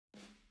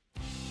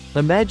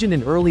Imagine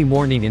an early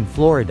morning in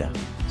Florida.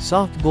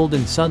 Soft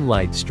golden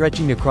sunlight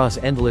stretching across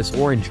endless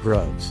orange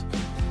groves.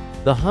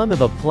 The hum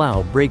of a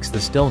plow breaks the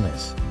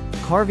stillness,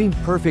 carving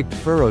perfect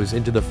furrows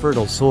into the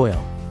fertile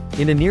soil.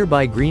 In a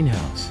nearby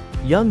greenhouse,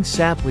 young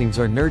saplings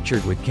are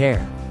nurtured with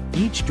care,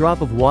 each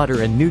drop of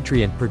water and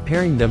nutrient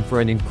preparing them for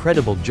an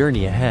incredible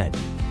journey ahead.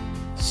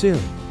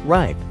 Soon,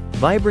 ripe,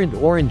 vibrant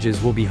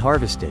oranges will be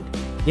harvested,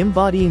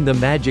 embodying the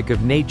magic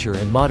of nature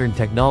and modern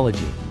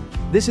technology.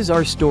 This is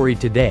our story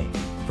today,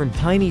 from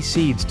tiny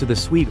seeds to the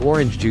sweet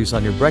orange juice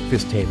on your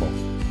breakfast table.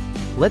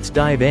 Let's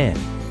dive in.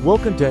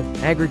 Welcome to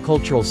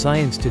Agricultural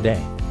Science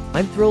Today.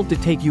 I'm thrilled to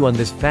take you on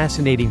this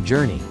fascinating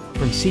journey,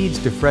 from seeds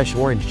to fresh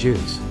orange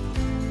juice.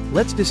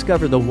 Let's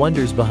discover the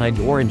wonders behind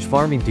orange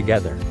farming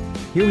together.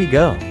 Here we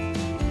go.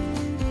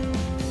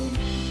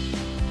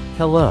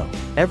 Hello,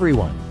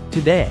 everyone.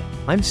 Today,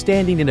 I'm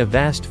standing in a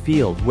vast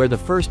field where the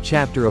first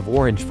chapter of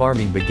orange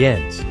farming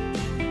begins.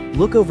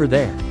 Look over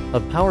there. A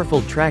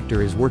powerful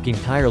tractor is working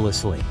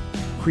tirelessly,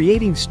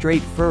 creating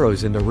straight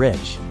furrows in the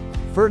rich,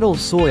 fertile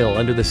soil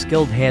under the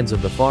skilled hands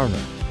of the farmer.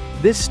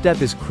 This step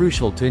is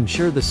crucial to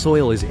ensure the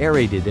soil is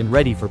aerated and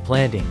ready for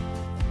planting,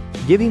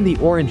 giving the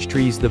orange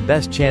trees the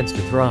best chance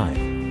to thrive.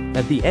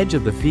 At the edge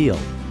of the field,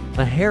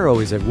 a harrow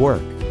is at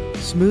work,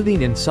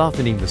 smoothing and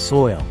softening the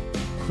soil,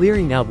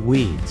 clearing out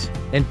weeds,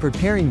 and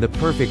preparing the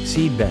perfect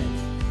seedbed.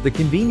 The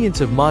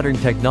convenience of modern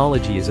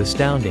technology is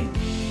astounding,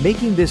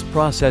 making this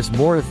process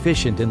more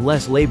efficient and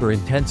less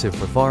labor-intensive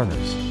for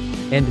farmers.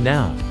 And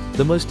now,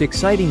 the most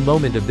exciting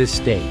moment of this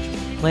stage,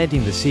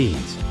 planting the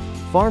seeds.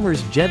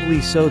 Farmers gently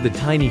sow the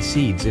tiny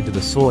seeds into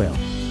the soil.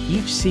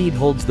 Each seed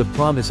holds the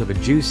promise of a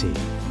juicy,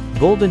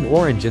 golden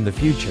orange in the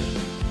future.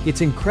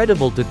 It's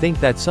incredible to think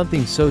that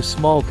something so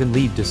small can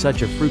lead to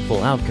such a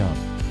fruitful outcome.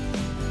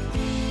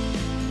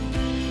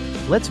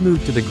 Let's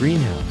move to the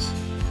greenhouse,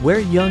 where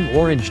young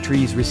orange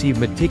trees receive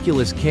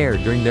meticulous care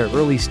during their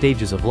early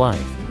stages of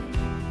life.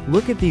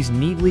 Look at these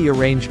neatly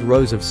arranged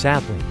rows of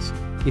saplings.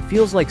 It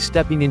feels like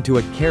stepping into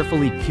a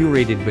carefully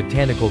curated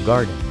botanical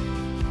garden.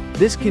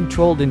 This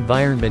controlled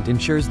environment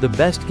ensures the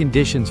best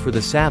conditions for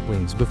the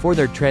saplings before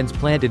they're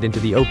transplanted into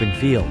the open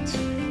fields.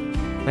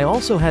 I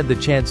also had the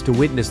chance to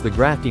witness the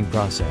grafting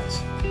process.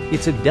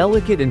 It's a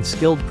delicate and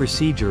skilled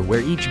procedure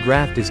where each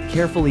graft is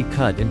carefully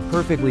cut and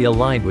perfectly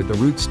aligned with the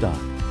rootstock.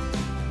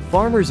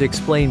 Farmers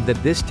explained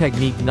that this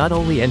technique not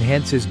only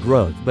enhances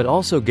growth but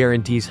also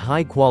guarantees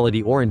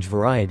high-quality orange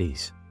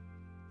varieties.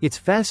 It's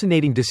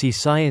fascinating to see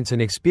science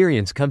and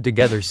experience come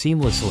together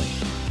seamlessly.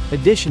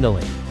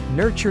 Additionally,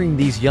 nurturing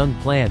these young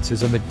plants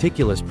is a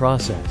meticulous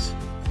process.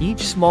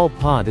 Each small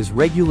pot is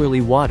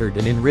regularly watered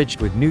and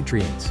enriched with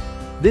nutrients.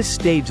 This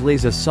stage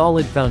lays a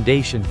solid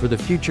foundation for the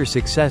future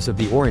success of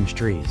the orange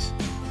trees.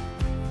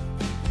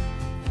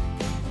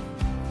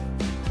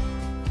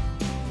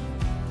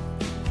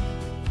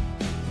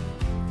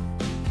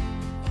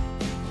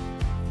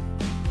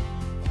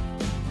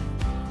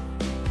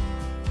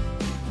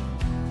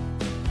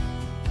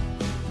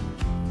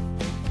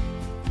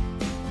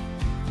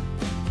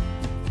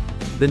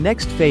 The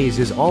next phase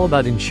is all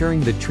about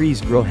ensuring the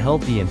trees grow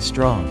healthy and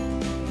strong.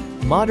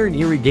 Modern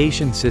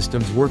irrigation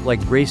systems work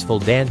like graceful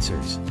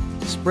dancers,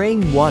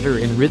 spraying water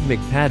in rhythmic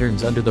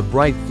patterns under the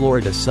bright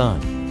Florida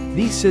sun.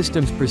 These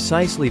systems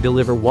precisely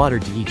deliver water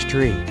to each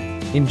tree,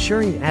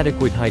 ensuring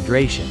adequate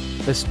hydration,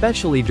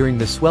 especially during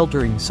the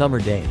sweltering summer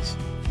days.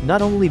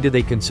 Not only do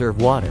they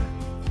conserve water,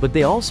 but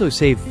they also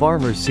save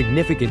farmers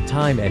significant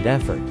time and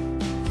effort.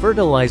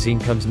 Fertilizing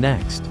comes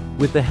next.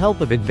 With the help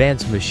of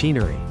advanced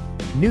machinery,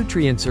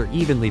 nutrients are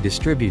evenly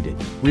distributed,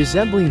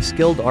 resembling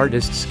skilled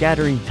artists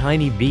scattering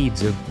tiny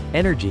beads of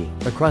energy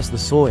across the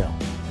soil.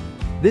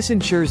 This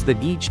ensures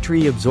that each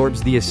tree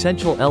absorbs the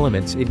essential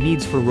elements it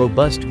needs for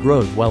robust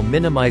growth while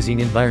minimizing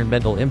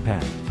environmental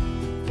impact.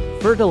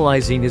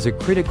 Fertilizing is a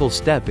critical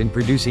step in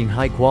producing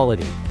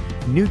high-quality,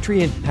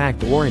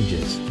 nutrient-packed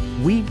oranges.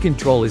 Weed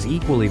control is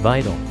equally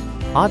vital.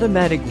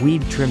 Automatic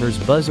weed trimmers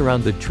buzz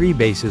around the tree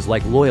bases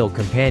like loyal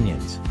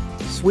companions,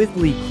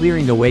 swiftly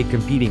clearing away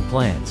competing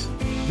plants.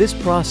 This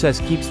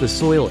process keeps the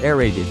soil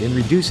aerated and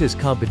reduces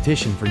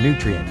competition for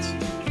nutrients.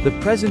 The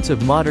presence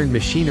of modern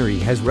machinery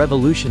has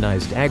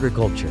revolutionized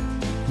agriculture,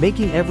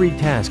 making every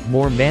task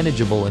more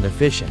manageable and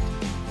efficient.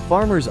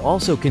 Farmers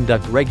also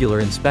conduct regular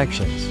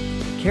inspections,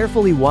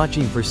 carefully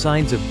watching for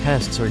signs of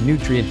pests or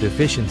nutrient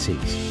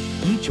deficiencies.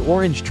 Each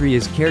orange tree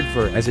is cared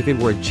for as if it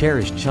were a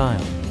cherished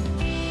child,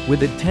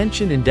 with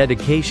attention and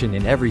dedication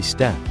in every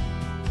step.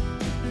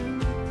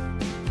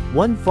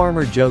 One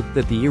farmer joked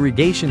that the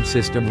irrigation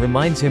system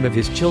reminds him of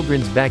his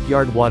children's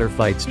backyard water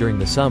fights during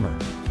the summer.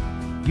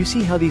 You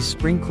see how these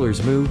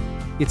sprinklers move?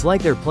 It's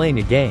like they're playing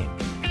a game,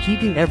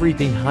 keeping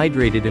everything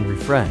hydrated and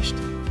refreshed.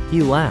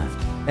 He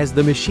laughed, as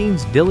the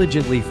machines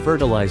diligently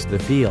fertilized the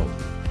field.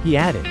 He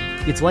added,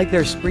 it's like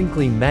they're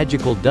sprinkling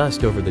magical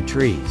dust over the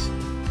trees,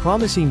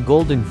 promising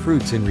golden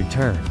fruits in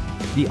return.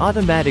 The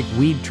automatic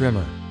weed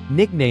trimmer,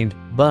 nicknamed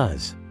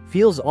Buzz,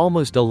 feels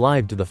almost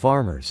alive to the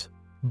farmers.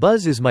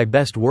 Buzz is my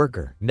best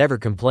worker, never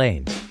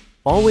complains,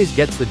 always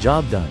gets the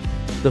job done.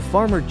 The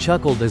farmer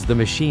chuckled as the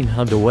machine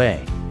hummed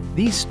away,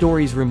 These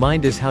stories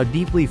remind us how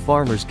deeply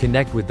farmers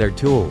connect with their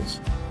tools.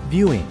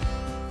 Viewing.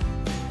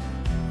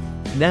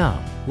 Now,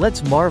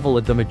 let's marvel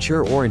at the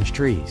mature orange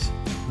trees.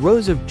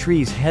 Rows of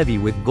trees heavy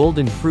with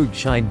golden fruit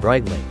shine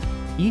brightly.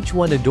 Each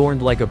one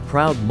adorned like a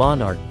proud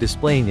monarch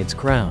displaying its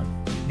crown.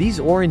 These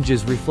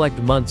oranges reflect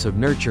months of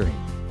nurturing,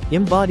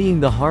 embodying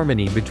the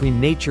harmony between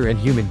nature and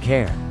human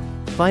care.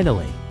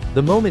 Finally,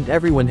 the moment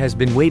everyone has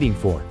been waiting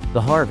for,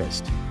 the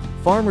harvest.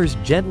 Farmers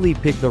gently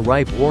pick the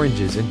ripe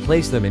oranges and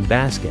place them in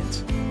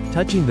baskets.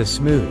 Touching the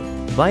smooth,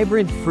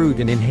 vibrant fruit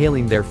and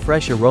inhaling their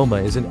fresh aroma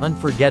is an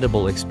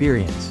unforgettable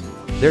experience.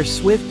 Their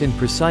swift and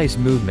precise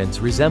movements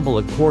resemble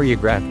a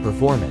choreographed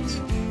performance,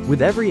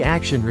 with every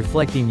action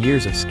reflecting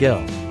years of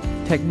skill.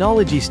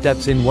 Technology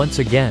steps in once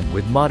again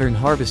with modern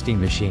harvesting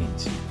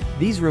machines.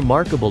 These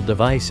remarkable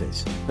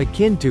devices,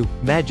 akin to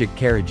magic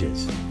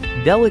carriages,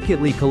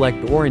 delicately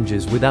collect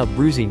oranges without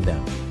bruising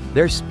them.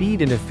 Their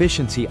speed and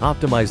efficiency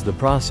optimize the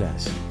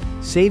process,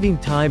 saving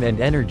time and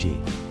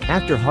energy.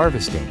 After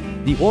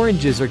harvesting, the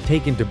oranges are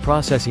taken to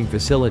processing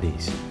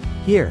facilities.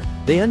 Here,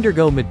 they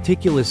undergo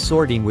meticulous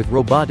sorting with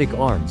robotic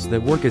arms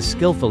that work as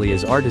skillfully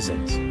as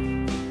artisans.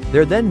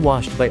 They're then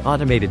washed by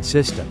automated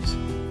systems,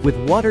 with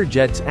water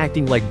jets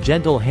acting like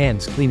gentle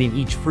hands cleaning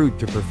each fruit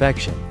to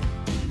perfection.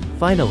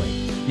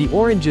 Finally, the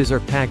oranges are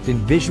packed in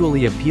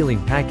visually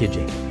appealing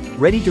packaging,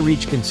 ready to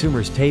reach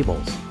consumers'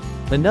 tables.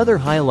 Another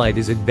highlight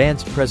is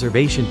advanced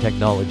preservation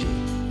technology.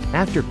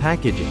 After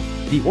packaging,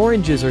 the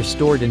oranges are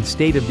stored in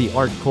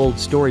state-of-the-art cold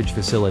storage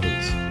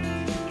facilities,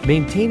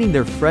 maintaining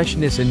their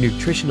freshness and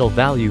nutritional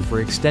value for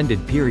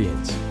extended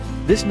periods.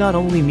 This not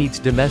only meets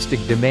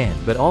domestic demand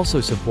but also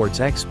supports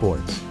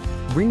exports,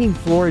 bringing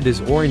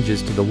Florida's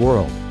oranges to the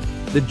world.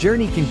 The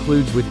journey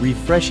concludes with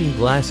refreshing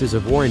glasses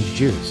of orange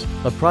juice,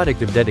 a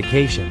product of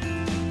dedication,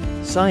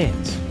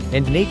 science,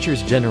 and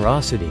nature's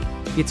generosity.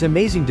 It's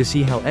amazing to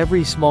see how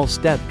every small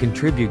step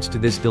contributes to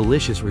this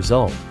delicious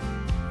result.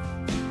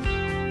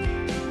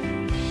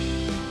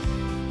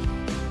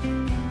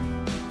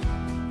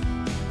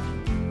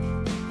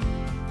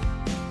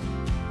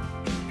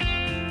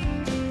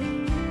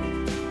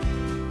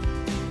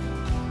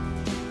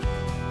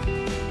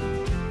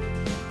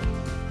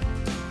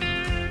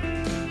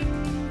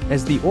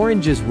 As the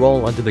oranges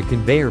roll onto the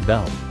conveyor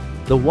belt,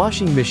 the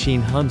washing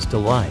machine hums to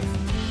life,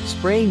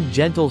 spraying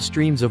gentle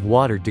streams of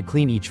water to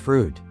clean each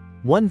fruit.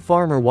 One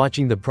farmer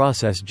watching the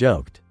process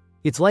joked,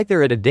 "It's like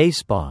they're at a day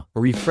spa, a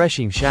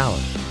refreshing shower,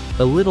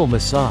 a little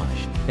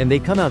massage, and they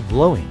come out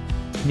glowing."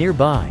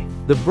 Nearby,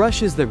 the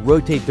brushes that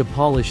rotate to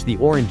polish the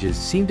oranges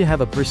seem to have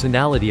a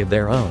personality of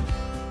their own.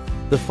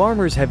 The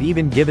farmers have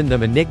even given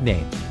them a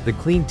nickname, the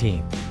Clean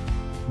Team.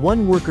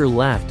 One worker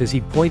laughed as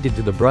he pointed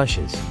to the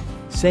brushes,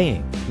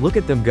 saying, "Look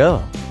at them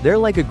go. They're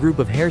like a group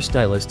of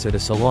hairstylists at a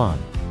salon,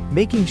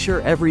 making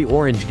sure every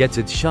orange gets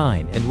its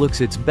shine and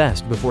looks its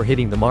best before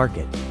hitting the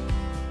market."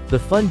 The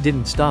fun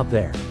didn't stop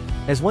there,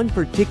 as one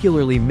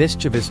particularly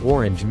mischievous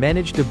orange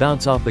managed to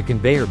bounce off the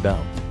conveyor belt.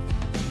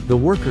 The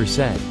worker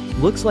said,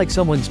 "Looks like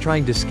someone's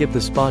trying to skip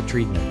the spa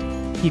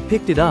treatment." He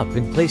picked it up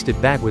and placed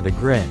it back with a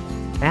grin,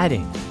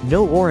 adding,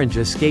 "No orange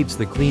escapes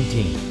the Clean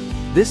Team."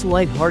 This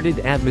light-hearted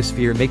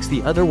atmosphere makes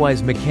the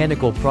otherwise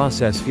mechanical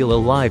process feel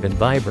alive and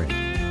vibrant,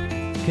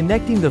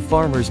 connecting the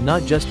farmers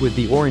not just with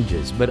the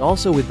oranges but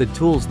also with the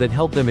tools that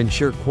help them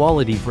ensure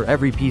quality for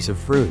every piece of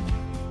fruit.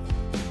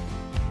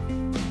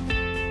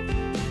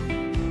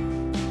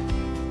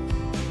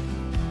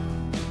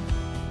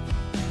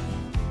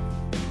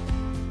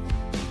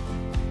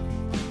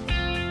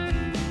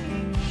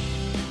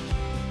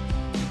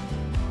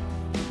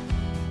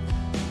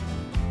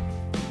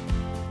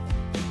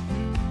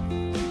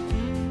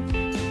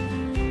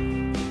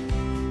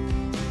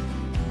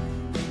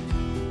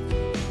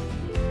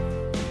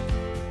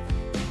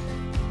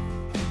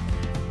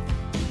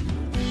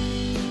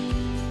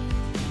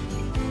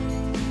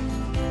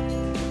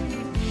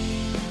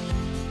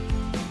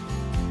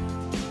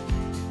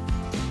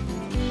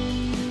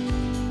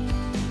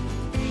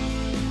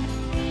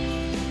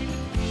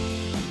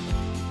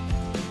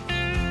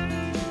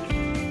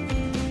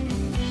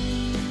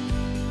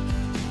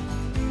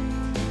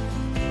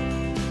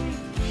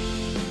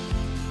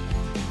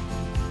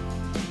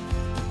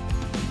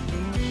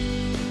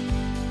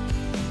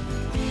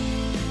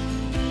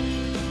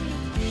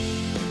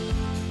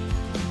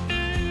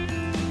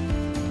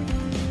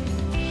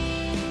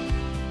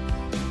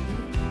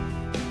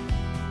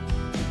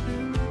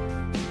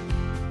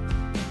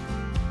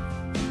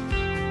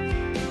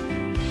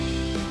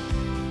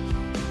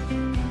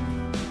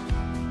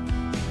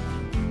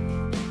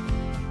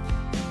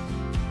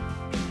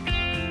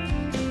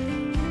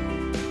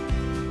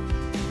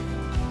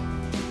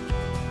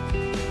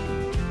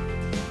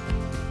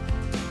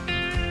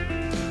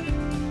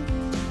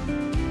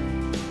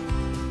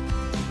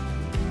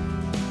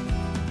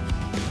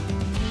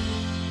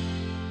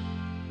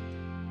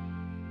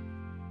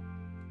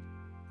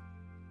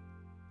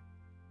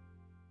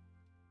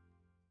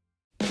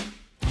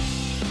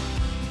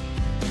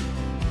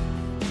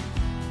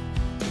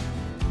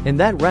 And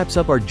that wraps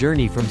up our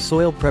journey from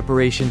soil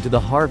preparation to the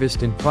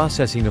harvest and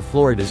processing of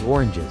Florida's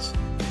oranges.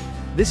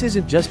 This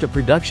isn't just a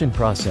production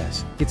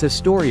process, it's a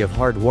story of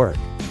hard work,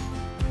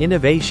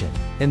 innovation,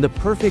 and the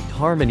perfect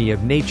harmony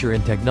of nature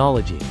and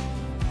technology.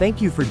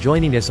 Thank you for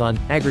joining us on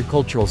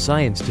Agricultural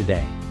Science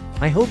today.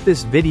 I hope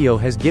this video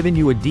has given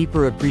you a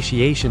deeper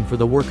appreciation for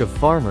the work of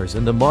farmers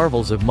and the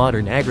marvels of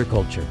modern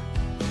agriculture.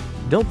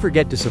 Don't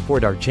forget to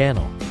support our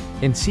channel.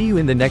 And see you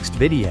in the next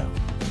video.